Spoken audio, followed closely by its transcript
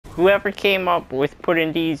Whoever came up with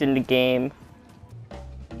putting these in the game,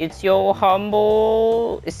 it's your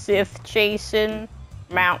humble Sith chasing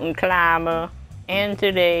mountain climber, and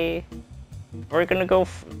today we're gonna go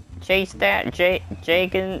chase that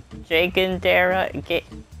Jagan Dara,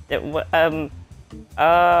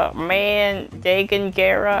 man, Dagan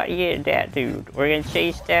Gara, yeah, that dude. We're gonna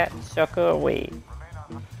chase that sucker away.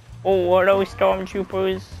 Oh, are those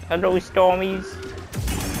stormtroopers? Are those stormies?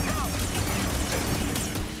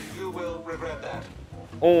 You will regret that.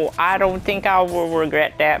 Oh, I don't think I will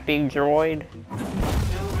regret that, big droid.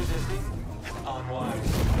 Still resisting?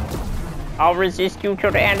 Unwise. I'll resist you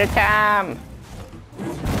till the end of time.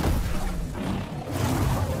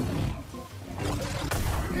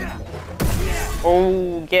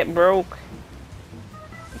 Oh, get broke.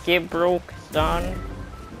 Get broke, son.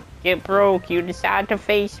 Get broke. You decide to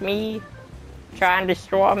face me. Try and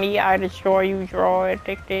destroy me, I destroy you, droid.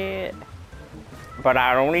 Take that. But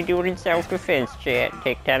I only do it in self-defense, chat.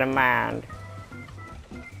 Take that in mind.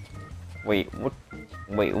 Wait, what?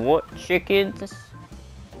 Wait, what? Chickens?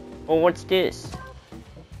 Oh, what's this?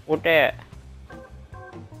 What that?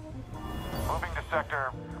 Moving to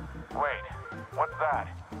sector. Wait, what's that?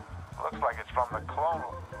 Looks like it's from the clone.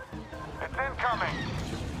 It's incoming!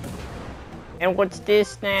 And what's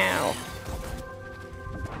this now?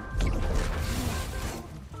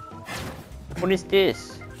 What is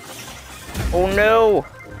this? Oh no!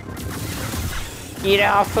 Get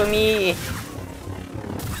off of me!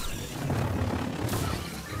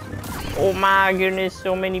 Oh my goodness,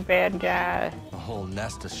 so many bad guys. A whole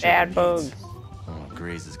nest of Bad bugs. Oh,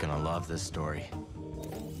 Grease is gonna love this story.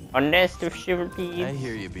 A nest of shiverbees. I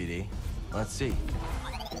hear you, BD. Let's see.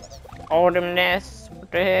 All them nests.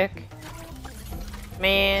 What the heck?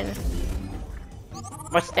 Man.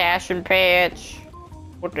 Mustache and patch.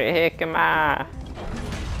 What the heck am I?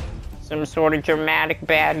 Some sort of dramatic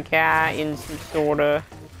bad guy in some sort of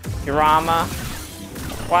drama.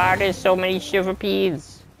 Why are there so many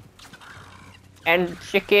shiverbees? And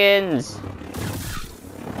chickens.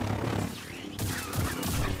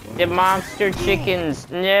 The monster chickens.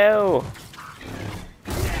 No.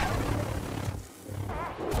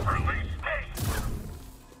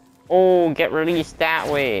 Oh, get released that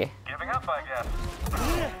way. Giving up, I guess.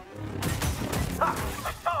 Ha!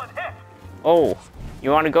 I saw it hit! Oh,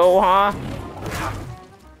 you wanna go, huh?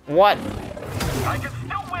 What? I can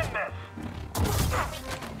still win this!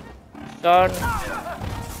 Son,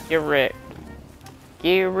 get wrecked.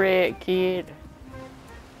 Get wrecked, kid.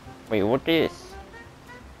 Wait, what this?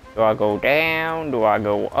 Do I go down? Do I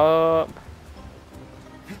go up?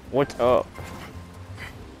 What's up?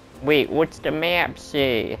 Wait, what's the map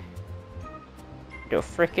say? The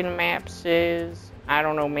freaking map says... I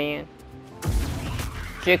don't know, man.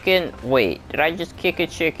 Chicken. Wait, did I just kick a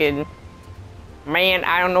chicken? Man,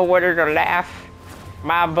 I don't know whether to laugh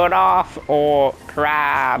my butt off or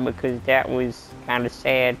cry because that was kind of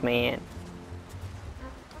sad, man.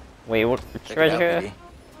 Wait, what? The treasure?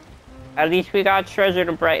 At least we got treasure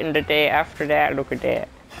to brighten the day after that. Look at that.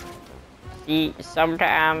 See,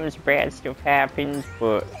 sometimes bad stuff happens,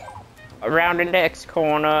 but around the next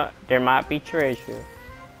corner, there might be treasure.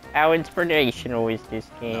 How inspirational is this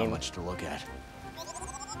game? Not much to look at.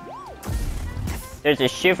 There's a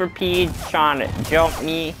shiverpede trying to jump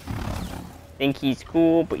me. Think he's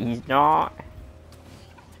cool, but he's not.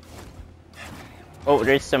 Oh,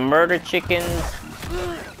 there's some murder chickens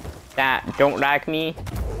that don't like me.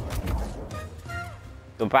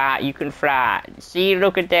 Goodbye, you can fly. See,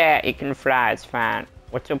 look at that. It can fly, it's fine.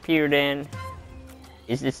 What's up here then?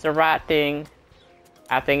 Is this the right thing?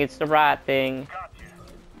 I think it's the right thing.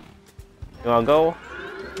 You wanna go?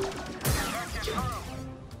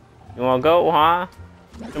 You wanna go, huh?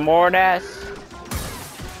 Some more of that?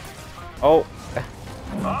 Oh.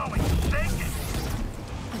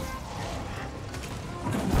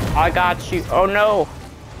 I got you. Oh no.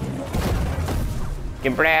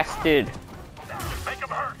 Get blasted.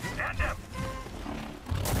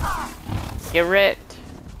 Get wrecked.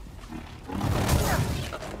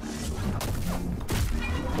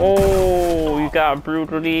 Oh, you got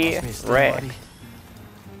brutally wrecked.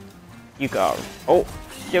 You got... Oh,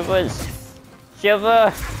 shivers.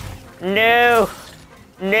 Shiver. No.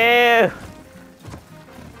 No.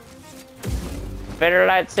 Better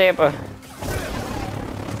lightsaber.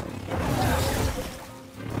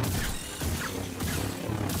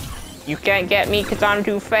 You can't get me because I'm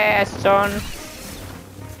too fast, son.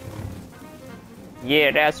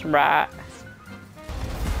 Yeah, that's right.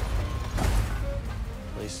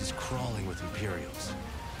 Place is crawling with Imperials.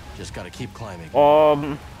 Just gotta keep climbing.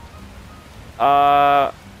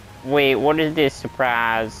 Wait, what is this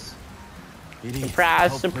surprise? BD,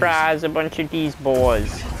 Surprise, help, surprise, a bunch of these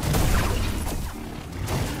boys.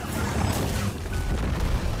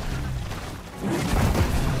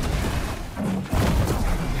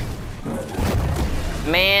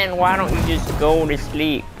 Man, why don't you just go to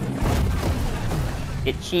sleep?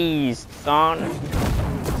 Get cheesed, son.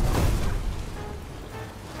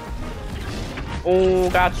 Oh,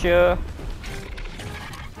 gotcha.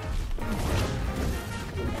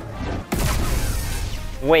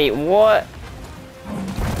 Wait, what?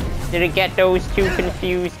 Did it get those two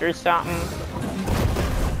confused or something?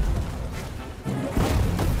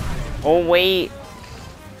 Oh, wait.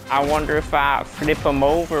 I wonder if I flip them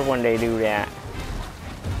over when they do that.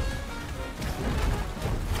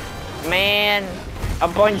 Man, a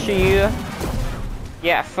bunch of you.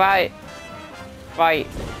 Yeah, fight. Fight.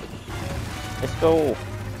 Let's go.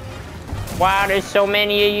 Wow, there's so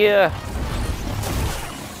many of you.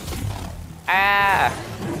 Ah.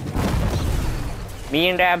 Me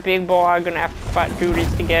and that big boy are gonna have to fight through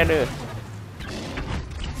this together.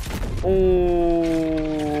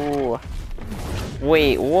 Ooh.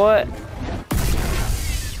 Wait, what?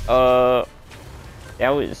 That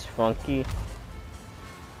was funky.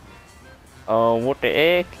 What the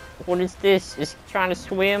heck? What is this? Is he trying to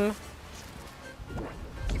swim?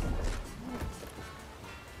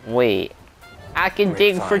 Wait. I can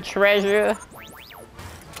dig for treasure?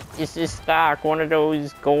 Is this like one of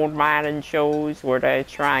those gold mining shows where they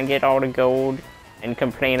try and get all the gold and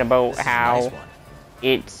complain about how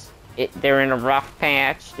they're in a rough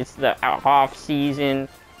patch, it's the off season,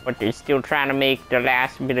 but they're still trying to make the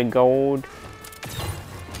last bit of gold?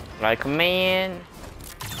 Like, man,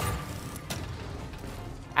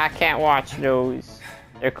 I can't watch those.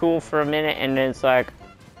 They're cool for a minute and then it's like,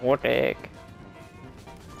 what the heck?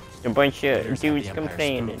 A bunch of dudes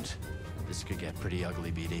complaining. This could get pretty ugly,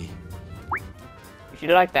 BD. If you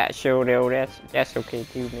like that show though, that's okay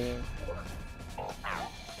too, man.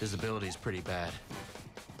 Visibility's pretty bad.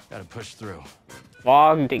 Gotta push through.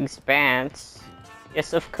 Fogged expanse?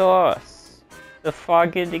 Yes, of course. The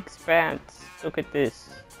fogged expanse. Look at this.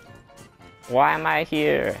 Why am I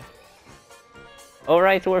here?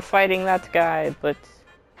 Alright, we're fighting that guy, but...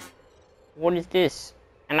 what is this?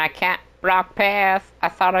 And I can't block path? I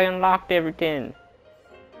thought I unlocked everything.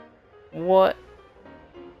 What?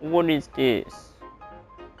 What is this?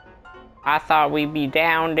 I thought we'd be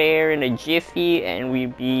down there in a jiffy and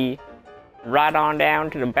we'd be right on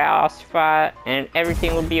down to the boss fight and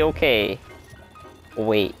everything would be okay.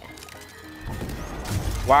 Wait.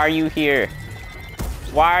 Why are you here?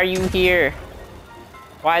 Why are you here?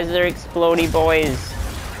 Why is there explodey boys?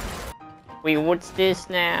 Wait, what's this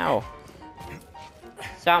now?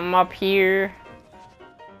 Something up here?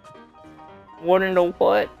 What in the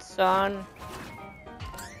what, son?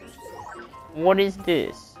 What is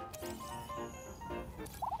this?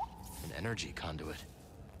 An energy conduit.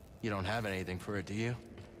 You don't have anything for it, do you?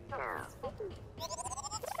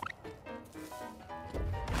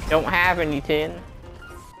 Don't have anything.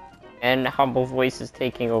 And humble voice is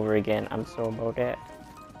taking over again. I'm so about that.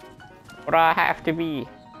 What do I have to be?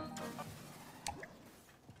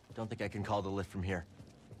 Don't think I can call the lift from here.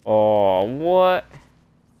 Oh, what?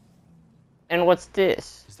 And what's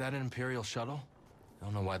this? Is that an Imperial shuttle? I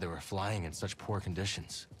don't know why they were flying in such poor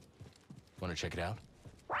conditions. Want to check it out?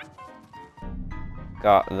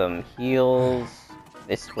 Got them heals.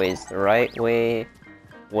 This way's the right way.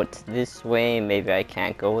 What's this way? Maybe I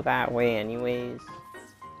can't go that way anyways.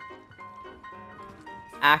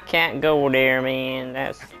 I can't go there, man.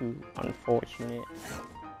 That's too unfortunate.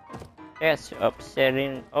 That's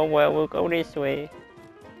upsetting. Oh well, we'll go this way.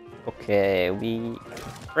 Okay,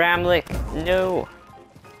 Bramlick, no!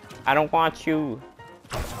 I don't want you.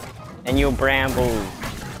 And your brambles.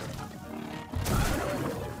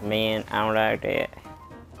 Man, I don't like that.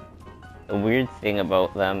 The weird thing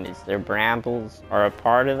about them is their brambles are a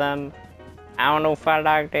part of them. I don't know if I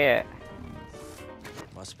like that.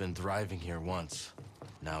 Must have been thriving here once.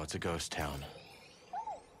 Now it's a ghost town.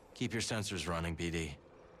 Keep your sensors running, BD.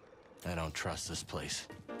 I don't trust this place.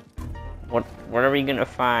 What are we gonna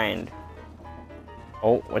find?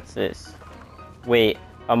 Oh, what's this? Wait,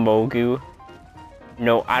 a Mogu?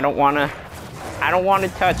 No, I don't wanna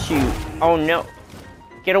touch you. Oh no.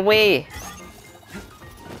 Get away.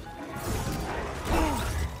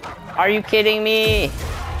 Are you kidding me?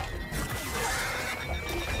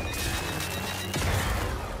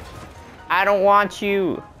 I don't want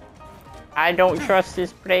you. I don't trust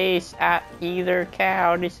this place at either,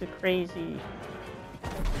 Cal. This is crazy.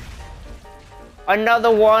 Another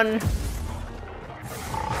one.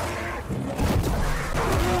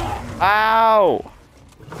 Ow.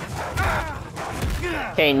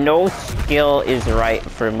 Okay, no skill is right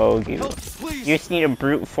for Mogu. You just need to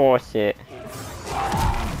brute force it.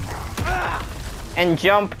 And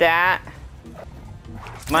jump that.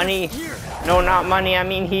 Money. No, not money, I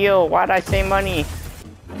mean heal. Why'd I say money?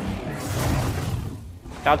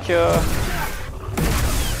 Gotcha.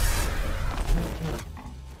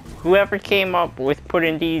 Whoever came up with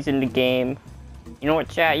putting these in the game, you know what,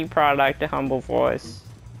 chat? You probably like the humble voice.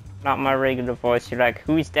 Not my regular voice. You're like,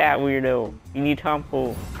 who's that weirdo? You need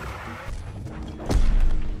humble.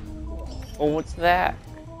 Oh, what's that?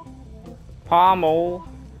 Pommel.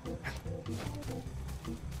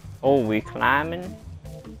 Oh, we climbing?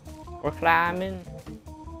 We're climbing.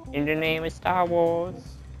 In the name of Star Wars.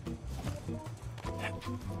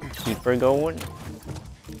 Keep her going.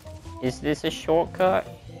 Is this a shortcut?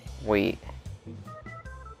 Wait.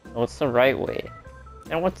 What's the right way?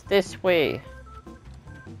 And what's this way?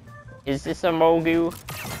 Is this a Mogu?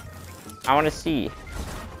 I want to see.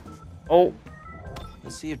 Oh.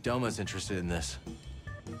 Let's see if Doma's interested in this.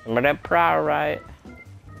 Some of that priorite.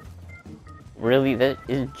 Really? That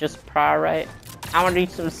is just priorite? I want to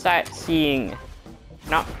do some sightseeing.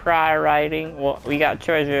 Not prioriting. Well, we got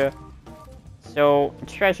treasure. So,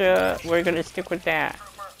 treasure, we're gonna stick with that.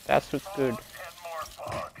 That's what's good. And more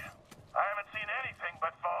fog. I haven't seen anything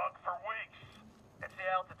but fog for weeks. It's the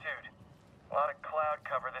altitude. A lot of cloud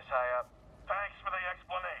cover this high up. Thanks for the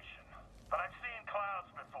explanation. But I've seen clouds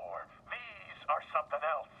before. These are something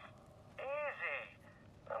else. Easy.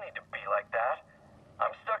 No need to be like that.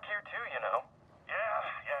 I'm stuck here too, you know.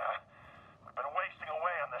 Yeah. We've been wasting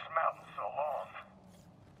away on this mountain so long.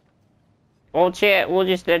 Well, chat, we'll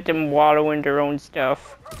just let them wallow in their own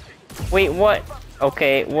stuff. Wait, what?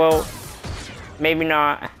 Okay, well, maybe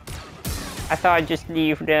not. I thought I'd just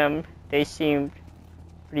leave them. They seemed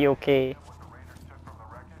pretty okay. What the raiders took from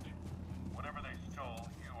the wreckage? Whatever they stole,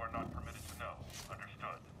 you are not permitted to know.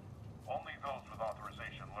 Understood? Only those with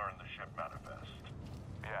authorization learn the ship manifest.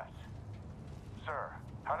 Yes. Sir,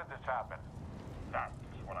 how did this happen? That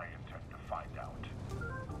is what I intend to find out.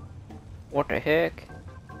 What the heck?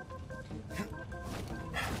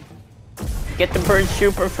 Get the bird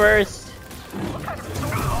trooper first.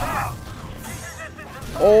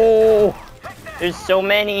 Oh, there's so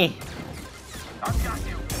many.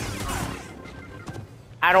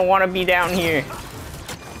 I don't want to be down here.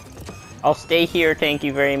 I'll stay here, thank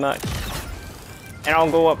you very much. And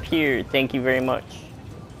I'll go up here, thank you very much.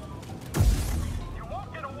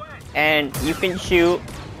 And you can shoot,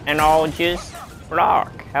 and I'll just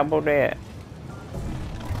block. How about that?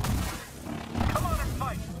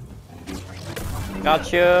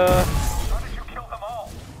 Gotcha.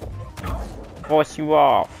 Force you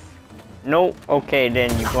off. Nope. Okay,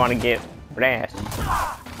 then you want to get blasted.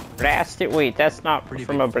 Blasted? Wait, that's not Pretty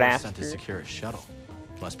from big a force sent blaster. to secure a shuttle.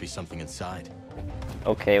 Must be something inside.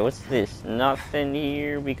 Okay, what's this? Nothing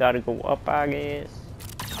here. We gotta go up, I guess.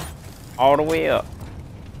 All the way up.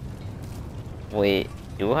 Wait,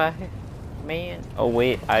 do I? Man. Oh,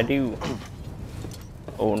 wait, I do.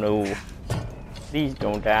 Oh, no. Please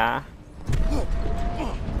don't die.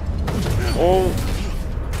 Oh.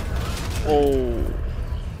 Oh.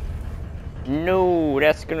 No,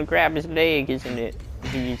 that's gonna grab his leg, isn't it?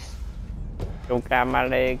 Please. Don't grab my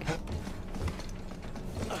leg.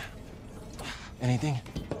 Anything?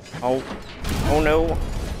 Oh. Oh no.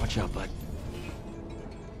 Watch out, bud.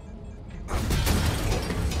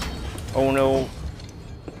 Oh no.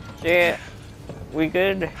 Yeah. We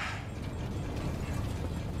good?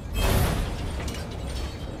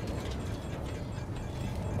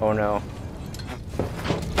 Oh no.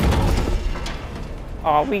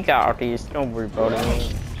 Oh, we got these. Don't worry about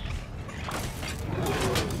it.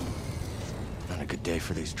 Not a good day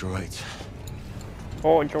for these droids.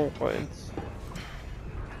 Oh, droids.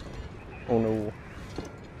 Oh no.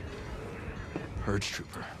 Purge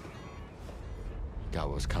trooper. Got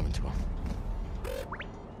what was coming to him.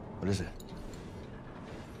 What is it?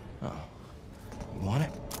 Oh. You want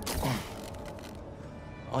it?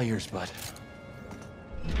 All yours, bud.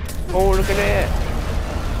 Oh, look at that.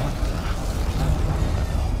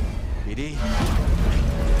 BD?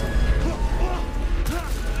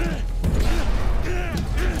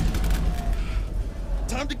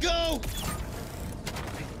 Time to go!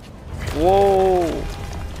 Whoa.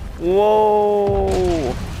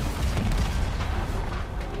 Whoa.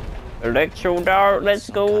 Electro dart, let's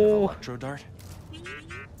Some kind of go. electro dart?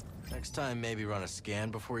 Next time, maybe run a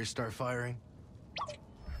scan before you start firing.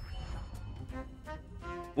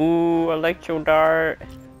 Ooh, electro dart.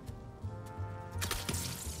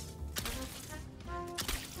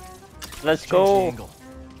 Let's Change the go. angle.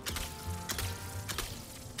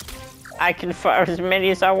 I can fire as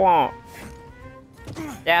many as I want.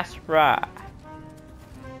 That's right.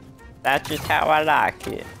 That's just how I like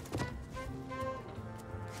it.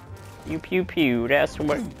 Pew pew pew, that's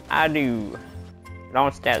what I do.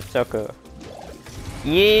 Launch that sucker.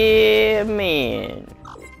 Yeah, man.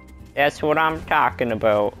 That's what I'm talking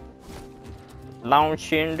about.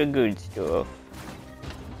 Launching the good stuff.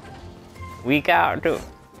 We got the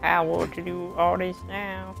power to do all this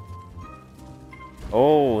now.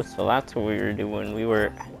 Oh, so that's what we were doing. We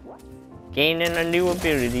were gaining a new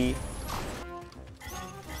ability.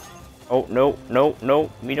 Oh, no, no, no.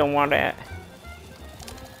 We don't want that.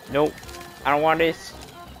 Nope. I don't want this.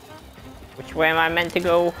 Which way am I meant to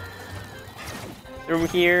go? Through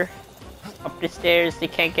here? Up the stairs? They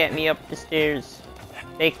can't get me up the stairs.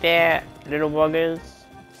 Take that, little buggers.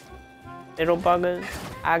 Little buggers.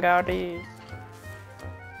 I got these.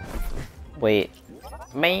 Wait.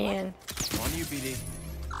 Man. On you, BD.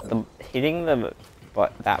 Hitting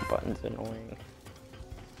that button's annoying.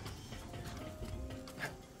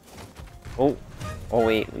 Oh. Oh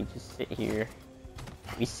wait, we just sit here.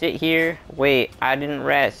 We sit here. Wait, I didn't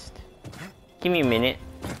rest. Give me a minute.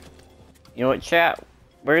 You know what, chat?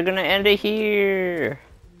 We're gonna end it here.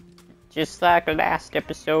 Just like the last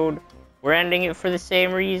episode. We're ending it for the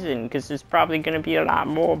same reason, because there's probably gonna be a lot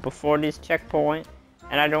more before this checkpoint.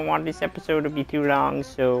 And I don't want this episode to be too long,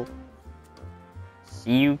 so...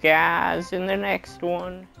 see you guys in the next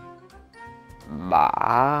one.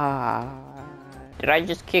 Bye. Did I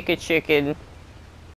just kick a chicken?